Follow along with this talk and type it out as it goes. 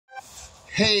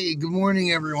Hey, good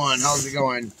morning, everyone. How's it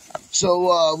going?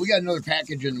 So, we got another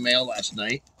package in the mail last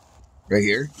night, right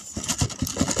here.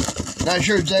 Not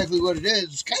sure exactly what it is.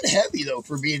 It's kind of heavy, though,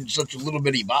 for being such a little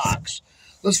bitty box.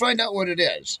 Let's find out what it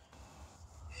is.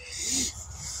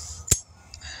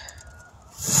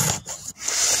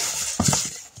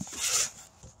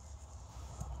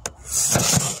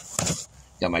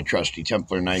 Got my trusty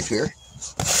Templar knife here.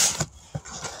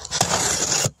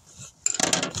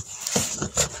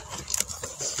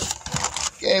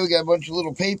 Okay, we got a bunch of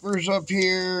little papers up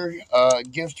here.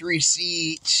 Gift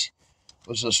receipt.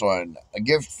 What's this one? A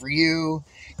gift for you.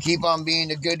 Keep on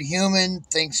being a good human.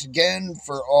 Thanks again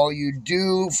for all you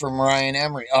do. From Ryan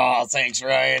Emery. Oh, thanks,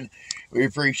 Ryan. We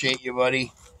appreciate you,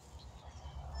 buddy.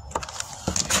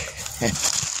 Let's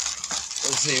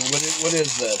see. What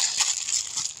is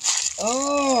this?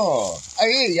 Oh,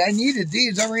 hey, I needed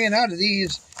these. I ran out of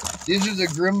these. These are the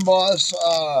Grim Boss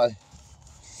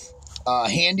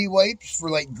handy wipes for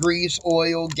like grease,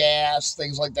 oil, gas,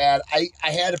 things like that. I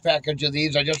had a package of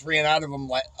these. I just ran out of them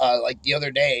like the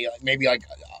other day, maybe like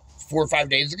 4 or 5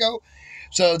 days ago.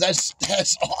 So that's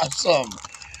awesome.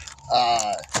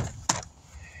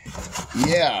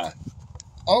 Yeah.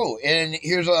 Oh, and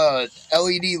here's a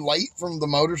LED light from the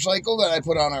motorcycle that I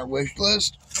put on our wish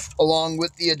list, along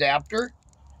with the adapter.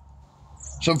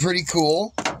 So pretty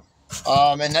cool.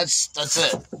 And that's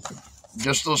it.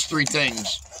 Just those 3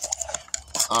 things.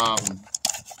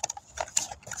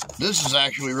 This is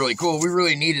actually really cool. We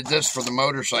really needed this for the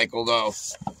motorcycle, though.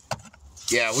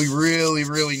 Yeah, we really,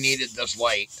 really needed this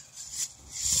light.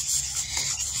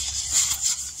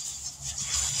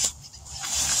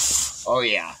 Oh,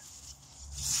 yeah.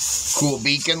 Cool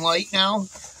beacon light now.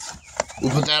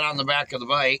 We'll put that on the back of the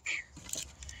bike.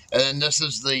 And then this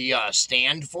is the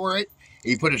stand for it.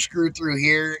 You put a screw through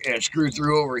here and a screw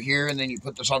through over here, and then you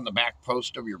put this on the back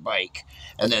post of your bike.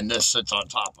 And then this sits on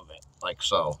top of it, like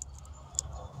so.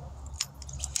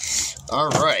 All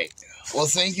right. Well,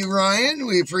 thank you, Ryan.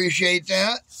 We appreciate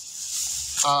that.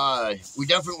 We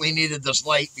definitely needed this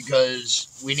light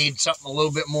because we need something a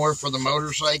little bit more for the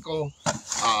motorcycle.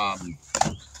 I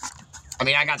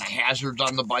mean, I got the hazards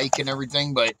on the bike and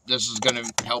everything, but this is going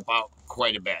to help out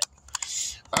quite a bit.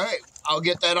 All right, I'll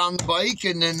get that on the bike,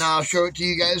 and then I'll show it to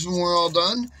you guys when we're all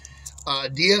done.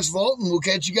 DS Vault, and we'll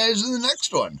catch you guys in the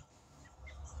next one.